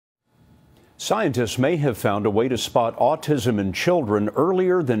Scientists may have found a way to spot autism in children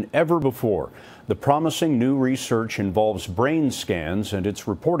earlier than ever before. The promising new research involves brain scans, and it's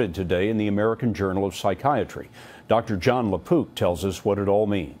reported today in the American Journal of Psychiatry. Dr. Jon LaPook tells us what it all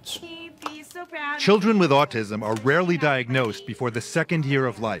means. Children with autism are rarely diagnosed before the second year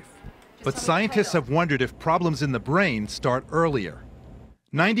of life. But scientists have wondered if problems in the brain start earlier.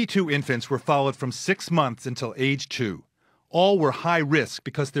 92 infants were followed from 6 months until age 2. All were high risk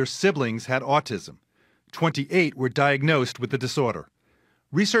because their siblings had autism. 28 were diagnosed with the disorder.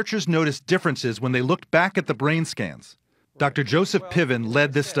 Researchers noticed differences when they looked back at the brain scans. Dr. Joseph Piven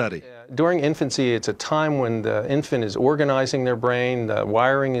led this study. During infancy, it's a time when the infant is organizing their brain, the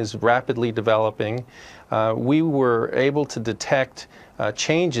wiring is rapidly developing. We were able to detect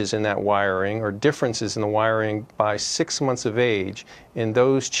changes in that wiring or differences in the wiring by 6 months of age in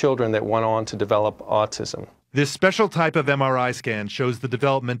those children that went on to develop autism. This special type of MRI scan shows the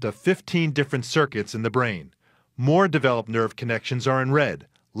development of 15 different circuits in the brain. More developed nerve connections are in red,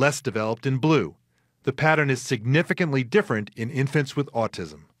 less developed in blue. The pattern is significantly different in infants with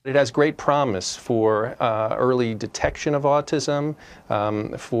autism. It has great promise for early detection of autism,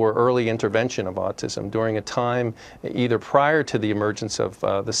 for early intervention of autism during a time either prior to the emergence of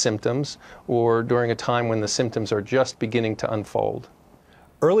the symptoms or during a time when the symptoms are just beginning to unfold.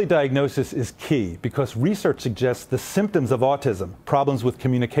 Early diagnosis is key because research suggests the symptoms of autism, problems with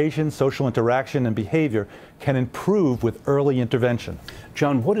communication, social interaction, and behavior, can improve with early intervention.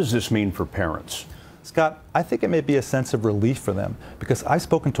 John, what does this mean for parents? Scott, I think it may be a sense of relief for them because I've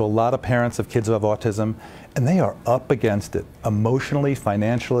spoken to a lot of parents of kids who have autism, and they are up against it emotionally,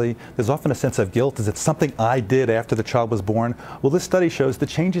 financially. There's often a sense of guilt. Is it something I did after the child was born? Well, this study shows the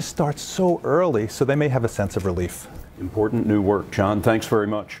changes start so early, so they may have a sense of relief. Important new work. John, thanks very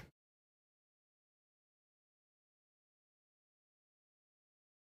much.